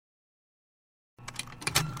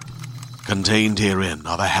Contained herein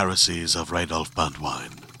are the heresies of Radolf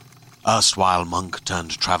Burntwine, erstwhile monk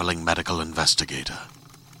turned traveling medical investigator.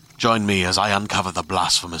 Join me as I uncover the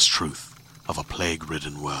blasphemous truth of a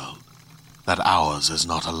plague-ridden world, that ours is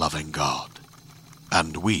not a loving God,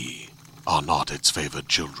 and we are not its favored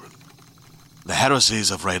children. The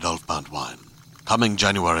heresies of Radolf Burntwine, coming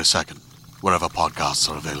January 2nd, wherever podcasts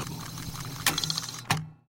are available.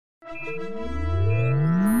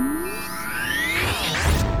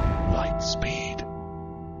 Lightspeed.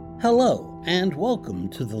 Hello, and welcome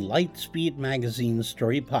to the Lightspeed Magazine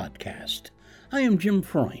Story Podcast. I am Jim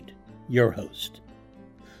Freund, your host.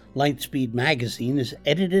 Lightspeed Magazine is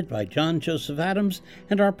edited by John Joseph Adams,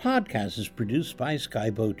 and our podcast is produced by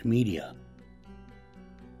Skyboat Media.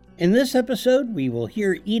 In this episode, we will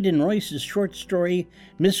hear Eden Royce's short story,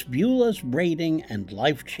 Miss Beulah's Braiding and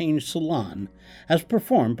Life-Change Salon, as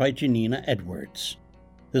performed by Janina Edwards.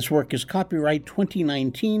 This work is copyright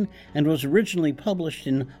 2019 and was originally published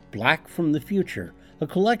in Black from the Future, a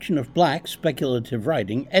collection of Black speculative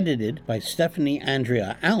writing edited by Stephanie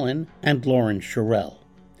Andrea Allen and Lauren Sherrill.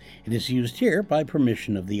 It is used here by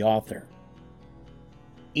permission of the author.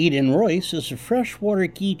 Eden Royce is a freshwater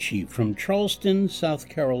Geechee from Charleston, South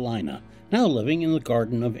Carolina, now living in the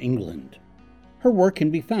Garden of England. Her work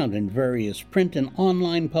can be found in various print and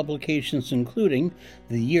online publications including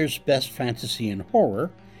The Year's Best Fantasy and Horror,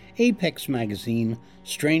 Apex Magazine,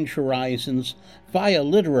 Strange Horizons, Via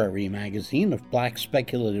Literary Magazine of Black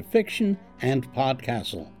Speculative Fiction, and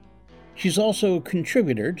Podcastle. She's also a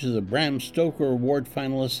contributor to the Bram Stoker Award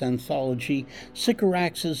finalist anthology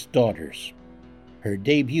Sycorax's Daughters. Her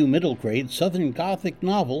debut middle-grade Southern Gothic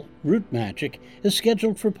novel, Root Magic, is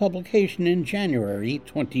scheduled for publication in January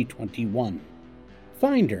 2021.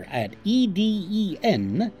 Find her at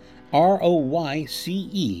edenroyce.com.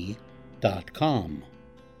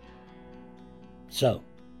 So,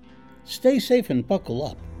 stay safe and buckle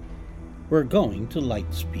up. We're going to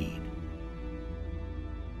Lightspeed.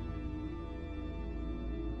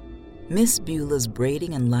 Miss Beulah's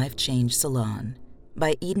Braiding and Life-Change Salon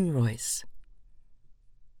by Eden Royce.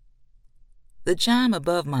 The chime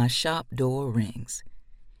above my shop door rings.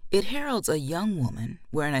 It heralds a young woman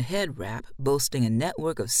wearing a head wrap boasting a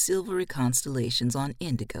network of silvery constellations on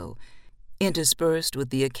indigo, interspersed with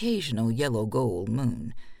the occasional yellow-gold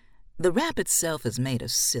moon. The wrap itself is made of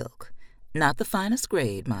silk, not the finest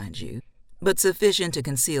grade, mind you, but sufficient to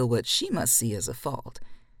conceal what she must see as a fault.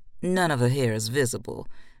 None of her hair is visible,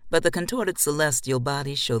 but the contorted celestial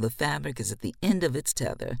bodies show the fabric is at the end of its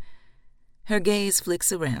tether. Her gaze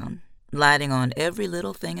flicks around, lighting on every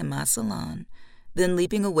little thing in my salon, then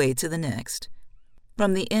leaping away to the next.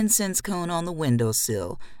 From the incense cone on the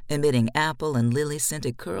windowsill, emitting apple and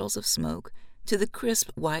lily-scented curls of smoke, to the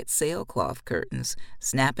crisp white sailcloth curtains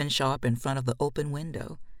snapping sharp in front of the open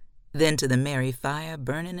window, then to the merry fire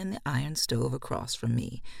burning in the iron stove across from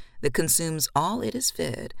me that consumes all it is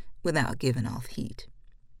fed without giving off heat.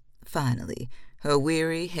 Finally, her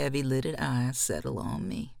weary, heavy-lidded eyes settle on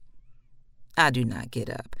me. I do not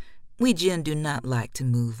get up. We Jinn do not like to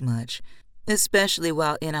move much, especially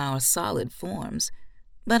while in our solid forms,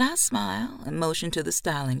 but I smile and motion to the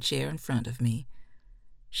styling chair in front of me.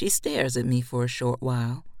 She stares at me for a short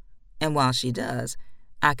while, and while she does,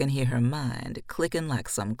 I can hear her mind clicking like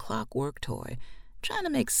some clockwork toy, trying to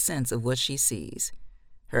make sense of what she sees.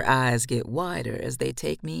 Her eyes get wider as they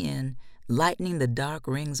take me in, lightening the dark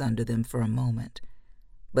rings under them for a moment.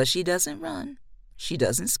 But she doesn't run. She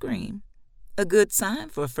doesn't scream. A good sign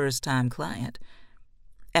for a first-time client.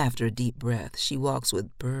 After a deep breath, she walks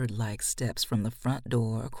with bird-like steps from the front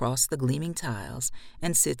door across the gleaming tiles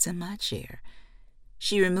and sits in my chair.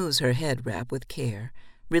 She removes her head wrap with care,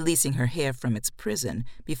 releasing her hair from its prison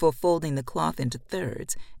before folding the cloth into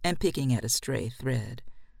thirds and picking at a stray thread.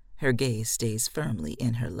 Her gaze stays firmly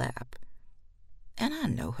in her lap. And I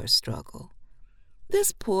know her struggle.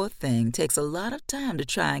 This poor thing takes a lot of time to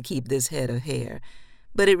try and keep this head of hair,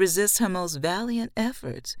 but it resists her most valiant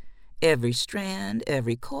efforts. Every strand,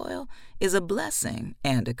 every coil is a blessing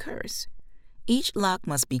and a curse. Each lock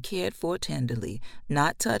must be cared for tenderly,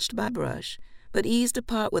 not touched by brush, but eased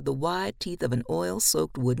apart with the wide teeth of an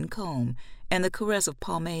oil-soaked wooden comb and the caress of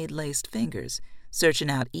pomade-laced fingers, searching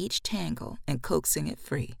out each tangle and coaxing it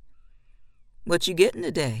free. "What you getting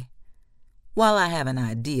today?" While I have an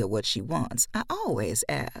idea what she wants, I always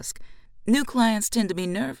ask. New clients tend to be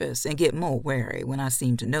nervous and get more wary when I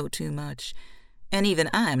seem to know too much, and even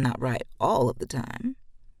I am not right all of the time.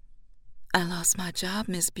 "I lost my job,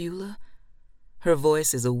 Miss Beulah." Her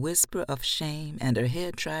voice is a whisper of shame, and her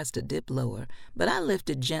head tries to dip lower, but I lift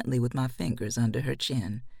it gently with my fingers under her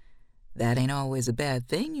chin. "That ain't always a bad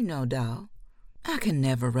thing, you know, doll." I can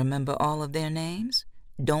never remember all of their names.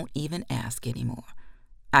 Don't even ask anymore.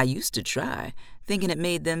 I used to try, thinking it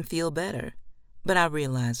made them feel better, but I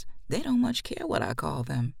realized they don't much care what I call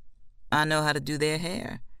them. I know how to do their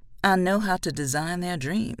hair. I know how to design their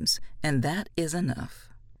dreams, and that is enough.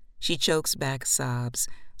 She chokes back sobs,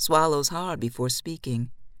 swallows hard before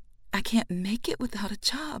speaking. I can't make it without a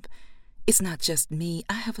job. It's not just me.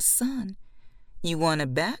 I have a son. You want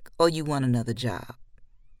it back or you want another job?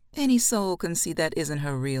 Any soul can see that isn't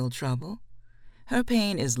her real trouble. Her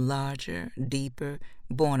pain is larger, deeper,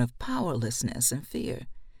 born of powerlessness and fear.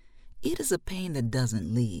 It is a pain that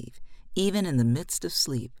doesn't leave, even in the midst of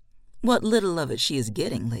sleep. What little of it she is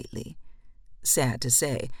getting lately. Sad to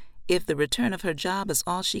say, if the return of her job is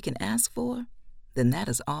all she can ask for, then that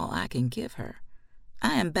is all I can give her.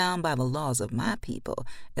 I am bound by the laws of my people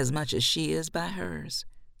as much as she is by hers.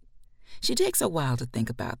 She takes a while to think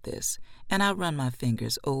about this, and I run my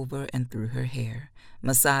fingers over and through her hair,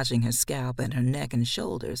 massaging her scalp and her neck and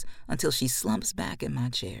shoulders until she slumps back in my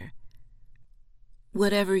chair.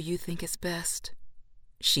 Whatever you think is best,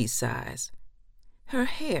 she sighs. Her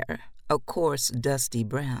hair, a coarse, dusty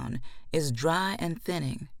brown, is dry and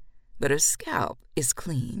thinning, but her scalp is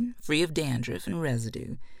clean, free of dandruff and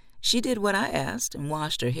residue. She did what I asked and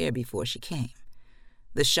washed her hair before she came.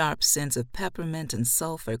 The sharp scents of peppermint and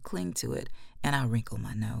sulfur cling to it, and I wrinkle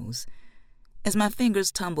my nose. As my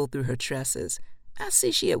fingers tumble through her tresses, I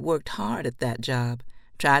see she had worked hard at that job,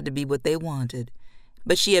 tried to be what they wanted,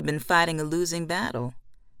 but she had been fighting a losing battle.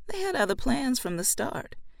 They had other plans from the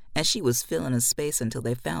start, and she was filling a space until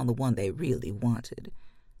they found the one they really wanted.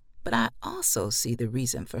 But I also see the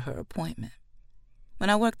reason for her appointment. When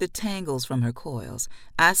I work the tangles from her coils,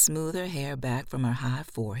 I smooth her hair back from her high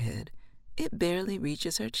forehead. It barely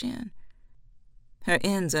reaches her chin. Her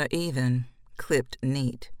ends are even, clipped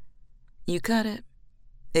neat. You cut it?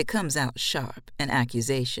 It comes out sharp, an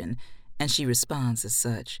accusation, and she responds as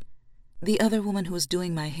such. The other woman who was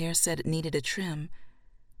doing my hair said it needed a trim.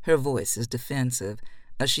 Her voice is defensive,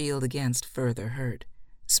 a shield against further hurt.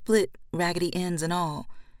 Split, raggedy ends and all.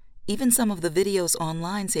 Even some of the videos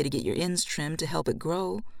online say to get your ends trimmed to help it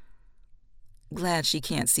grow. Glad she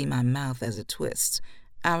can't see my mouth as it twists,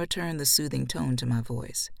 I return the soothing tone to my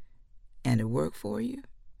voice. And it worked for you?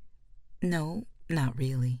 No, not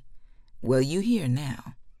really. Well, you hear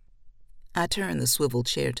now. I turn the swivel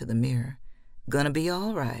chair to the mirror. Gonna be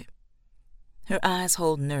all right. Her eyes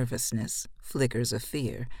hold nervousness, flickers of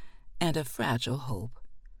fear, and a fragile hope.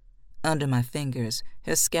 Under my fingers,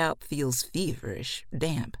 her scalp feels feverish,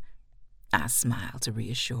 damp. I smile to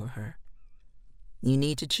reassure her. You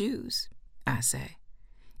need to choose, I say.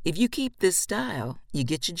 If you keep this style, you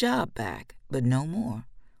get your job back, but no more.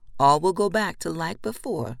 All will go back to like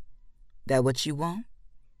before. That what you want?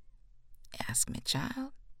 Ask me,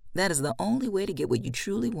 child. That is the only way to get what you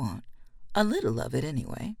truly want. A little of it,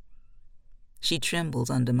 anyway. She trembles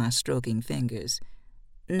under my stroking fingers.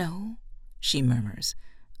 No, she murmurs,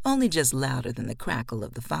 only just louder than the crackle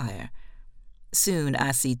of the fire. Soon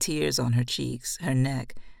I see tears on her cheeks, her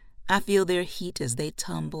neck. I feel their heat as they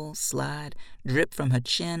tumble, slide, drip from her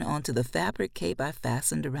chin onto the fabric cape I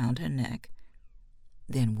fastened around her neck.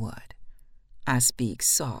 Then what? I speak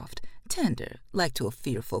soft, tender, like to a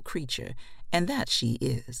fearful creature, and that she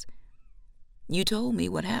is. You told me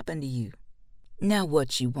what happened to you. Now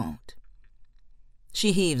what you want?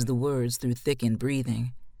 She heaves the words through thickened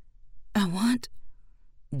breathing. I want...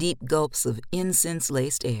 Deep gulps of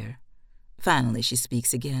incense-laced air. Finally she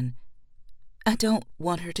speaks again. I don't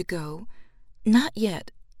want her to go. Not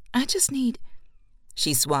yet. I just need...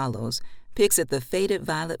 She swallows, picks at the faded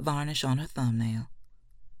violet varnish on her thumbnail.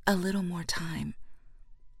 A little more time.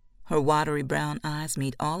 Her watery brown eyes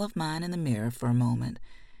meet all of mine in the mirror for a moment.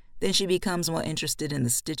 Then she becomes more interested in the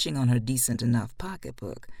stitching on her decent enough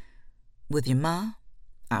pocketbook. With your ma?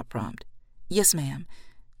 I prompt. Yes, ma'am.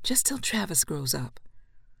 Just till Travis grows up.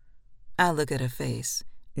 I look at her face.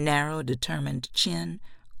 Narrow, determined chin,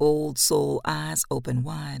 old soul eyes open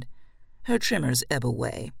wide. Her tremors ebb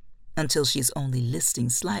away until she's only listing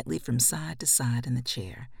slightly from side to side in the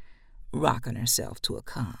chair, rocking herself to a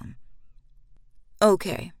calm.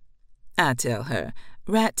 Okay, I tell her,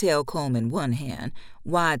 rat-tail comb in one hand,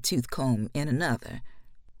 wide-tooth comb in another.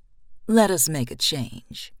 Let us make a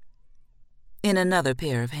change. In another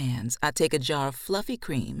pair of hands, I take a jar of fluffy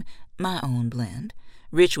cream, my own blend,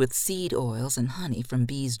 rich with seed oils and honey from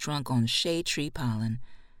bees drunk on shade tree pollen.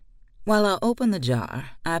 While I open the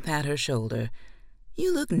jar, I pat her shoulder.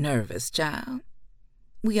 You look nervous, child.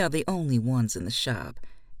 We are the only ones in the shop,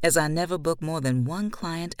 as I never book more than one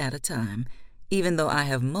client at a time, even though I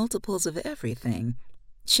have multiples of everything.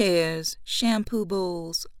 Chairs, shampoo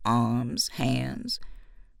bowls, arms, hands.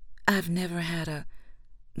 I've never had a,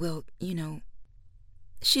 well,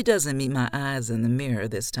 She doesn't meet my eyes in the mirror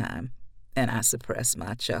this time, and I suppress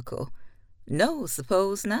my chuckle. No,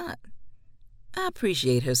 suppose not. I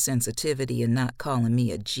appreciate her sensitivity in not calling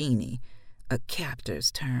me a genie, a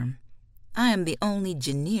captor's term. I am the only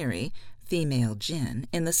Generi, female Gen,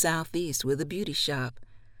 in the Southeast with a beauty shop.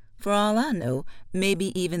 For all I know,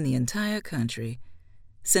 maybe even the entire country.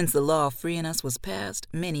 Since the law freeing us was passed,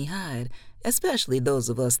 many hide, especially those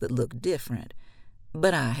of us that look different.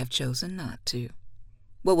 But I have chosen not to.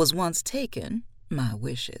 What was once taken, my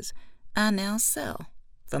wishes, I now sell,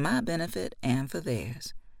 for my benefit and for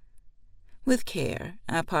theirs. With care,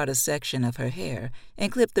 I part a section of her hair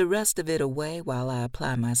and clip the rest of it away while I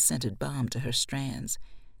apply my scented balm to her strands.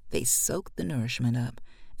 They soak the nourishment up,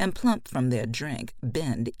 and plump from their drink,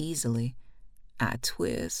 bend easily. I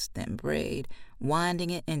twist and braid, winding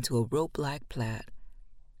it into a rope-like plait.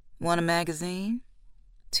 Want a magazine?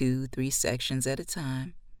 2-3 sections at a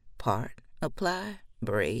time. Part, apply,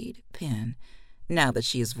 braid, pin, now that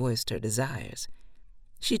she has voiced her desires.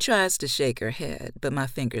 She tries to shake her head, but my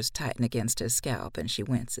fingers tighten against her scalp and she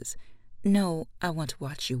winces. No, I want to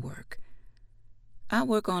watch you work. I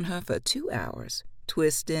work on her for 2 hours,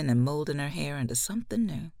 twisting and molding her hair into something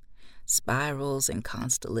new. Spirals and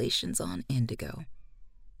constellations on indigo.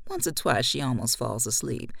 Once or twice she almost falls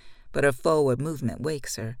asleep, but her forward movement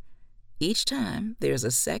wakes her. Each time there's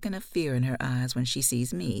a second of fear in her eyes when she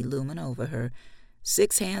sees me looming over her,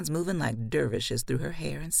 6 hands moving like dervishes through her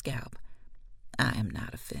hair and scalp. I am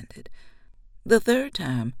not offended. The 3rd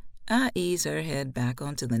time, I ease her head back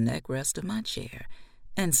onto the neck rest of my chair,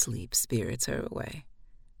 and sleep spirits her away.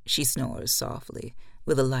 She snores softly,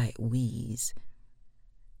 with a light wheeze.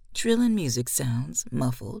 Trilling music sounds,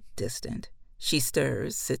 muffled, distant. She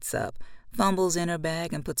stirs, sits up, fumbles in her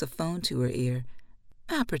bag, and puts a phone to her ear.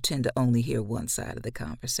 I pretend to only hear one side of the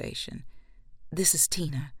conversation. This is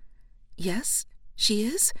Tina. Yes, she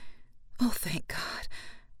is? Oh, thank God.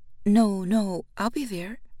 No, I'll be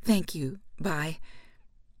there. Thank you. Bye.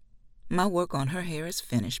 My work on her hair is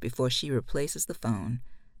finished before she replaces the phone.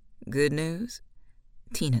 Good news?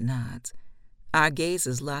 Tina nods. Our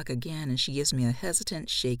gazes lock again, and she gives me a hesitant,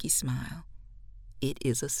 shaky smile. It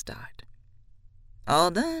is a start.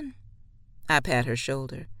 All done. I pat her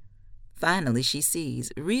shoulder. Finally, she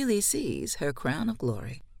sees, really sees, her crown of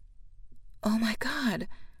glory. Oh, my God.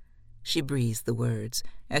 She breathes the words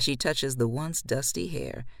as she touches the once dusty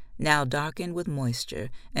hair, now darkened with moisture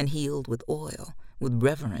and healed with oil, with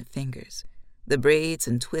reverent fingers. The braids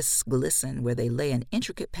and twists glisten where they lay in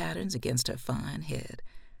intricate patterns against her fine head.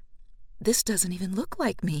 This doesn't even look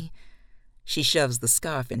like me. She shoves the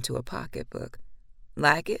scarf into a pocketbook.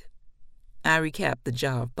 Like it? I recap the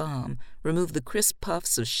jar of balm, remove the crisp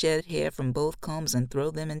puffs of shed hair from both combs, and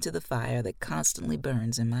throw them into the fire that constantly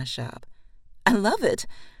burns in my shop. I love it.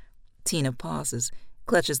 Tina pauses,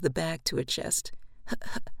 clutches the bag to her chest.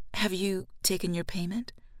 Have you taken your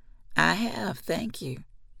payment? I have, thank you.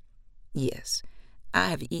 Yes, I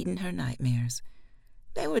have eaten her nightmares.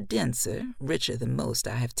 They were denser, richer than most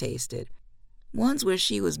I have tasted. Ones where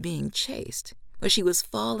she was being chased, where she was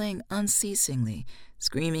falling unceasingly,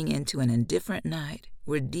 screaming into an indifferent night,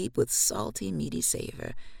 were deep with salty, meaty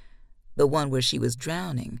savor. The one where she was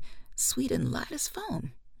drowning, sweet and light as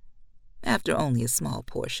foam. After only a small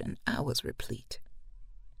portion, I was replete.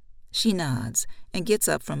 She nods and gets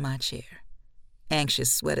up from my chair.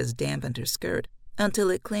 Anxious sweat has dampened her skirt until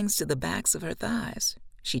it clings to the backs of her thighs.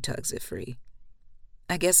 She tugs it free.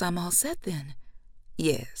 I guess I'm all set then.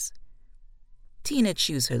 Yes. Tina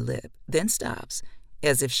chews her lip, then stops,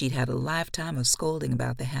 as if she'd had a lifetime of scolding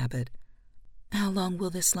about the habit. How long will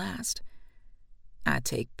this last? I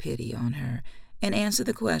take pity on her and answer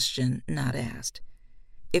the question not asked.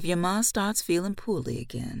 If your ma starts feeling poorly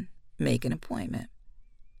again, make an appointment.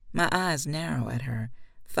 My eyes narrow at her,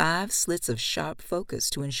 5 slits of sharp focus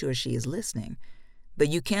to ensure she is listening. But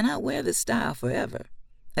you cannot wear this style forever.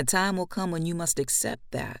 A time will come when you must accept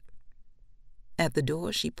that. At the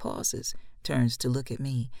door, she pauses, turns to look at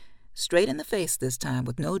me, straight in the face this time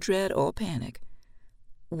with no dread or panic.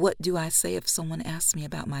 What do I say if someone asks me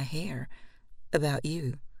about my hair, about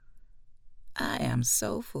you? I am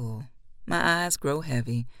so full. My eyes grow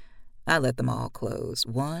heavy. I let them all close,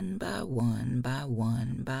 one by one by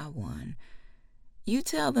one by one. You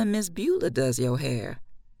tell them Miss Beulah does your hair.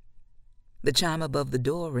 The chime above the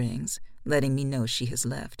door rings, letting me know she has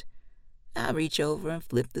left. I reach over and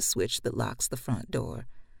flip the switch that locks the front door.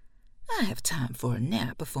 I have time for a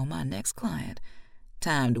nap before my next client.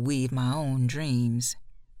 Time to weave my own dreams.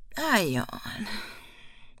 I yawn.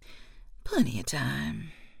 Plenty of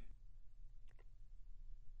time.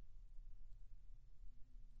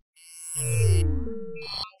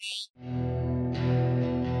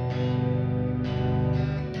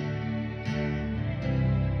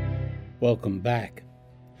 Welcome back.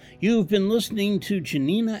 You've been listening to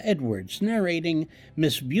Janina Edwards narrating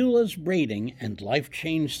Miss Beulah's Braiding and Life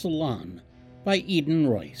Change Salon by Eden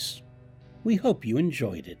Royce. We hope you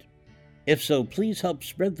enjoyed it. If so, please help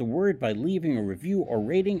spread the word by leaving a review or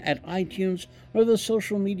rating at iTunes or the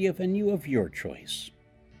social media venue of your choice.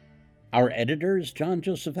 Our editor is John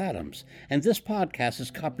Joseph Adams, and this podcast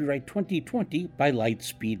is copyright 2020 by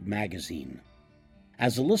Lightspeed Magazine.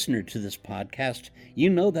 As a listener to this podcast,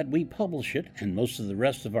 you know that we publish it and most of the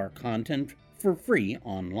rest of our content for free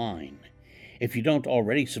online. If you don't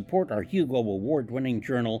already support our Hugo Award-winning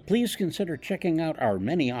journal, please consider checking out our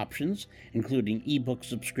many options, including ebook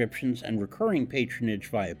subscriptions and recurring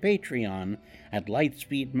patronage via Patreon at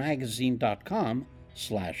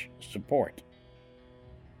lightspeedmagazine.com/support.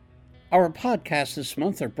 Our podcasts this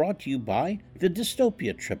month are brought to you by The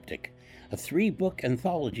Dystopia Triptych, a 3-book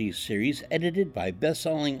anthology series edited by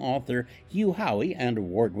best-selling author Hugh Howey and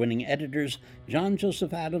award-winning editors John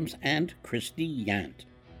Joseph Adams and Christy Yant.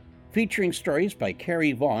 Featuring stories by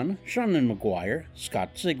Carrie Vaughn, Shannon McGuire,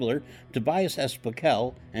 Scott Ziegler, Tobias S.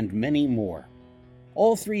 Backel, and many more.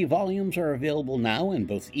 All 3 volumes are available now in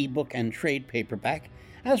both ebook and trade paperback,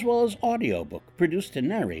 as well as audiobook, produced and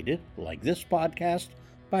narrated, like this podcast,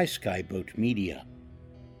 by Skyboat Media.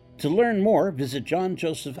 To learn more, visit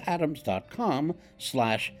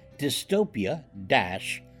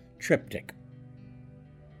johnjosephadams.com/dystopia-triptych.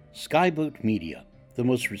 Skyboat Media, the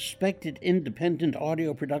most respected independent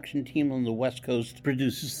audio production team on the West Coast,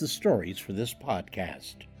 produces the stories for this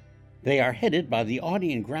podcast. They are headed by the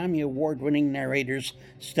Audie and Grammy Award-winning narrators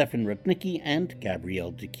Stefan Rudnicki and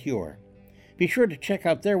Gabrielle DeCure. Be sure to check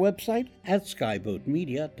out their website at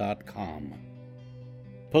skyboatmedia.com.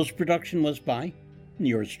 Post-production was by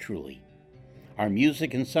yours truly. Our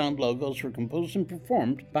music and sound logos were composed and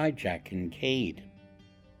performed by Jack Kincaid.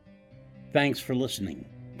 Thanks for listening.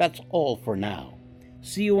 That's all for now.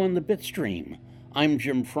 See you on the Bitstream. I'm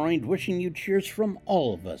Jim Freund, wishing you cheers from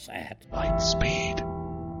all of us at Lightspeed.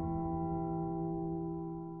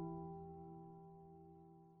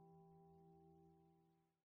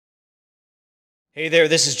 Hey there,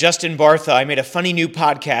 this is Justin Bartha. I made a funny new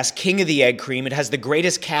podcast, King of the Egg Cream. It has the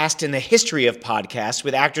greatest cast in the history of podcasts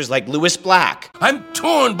with actors like Louis Black. I'm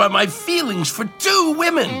torn by my feelings for 2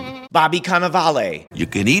 women. Bobby Cannavale. You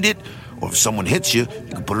can eat it, or if someone hits you,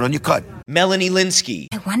 you can put it on your cut. Melanie Linsky.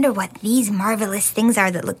 I wonder what these marvelous things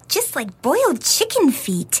are that look just like boiled chicken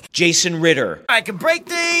feet. Jason Ritter. I can break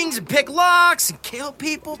things and pick locks and kill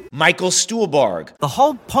people. Michael Stuhlbarg. The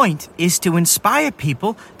whole point is to inspire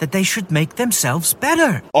people that they should make themselves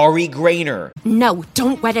better. Ari Grainer. No,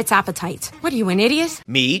 don't whet its appetite. What are you, an idiot?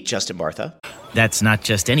 Me, Justin Bartha. That's not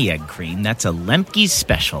just any egg cream, that's a Lemke's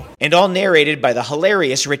special. And all narrated by the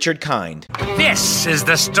hilarious Richard Kind. This is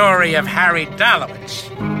the story of Harry Dalowitz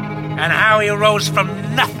and how he rose from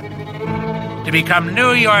nothing to become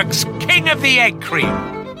New York's King of the Egg Cream.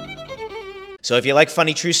 So if you like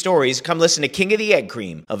funny true stories, come listen to King of the Egg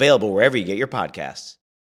Cream, available wherever you get your podcasts.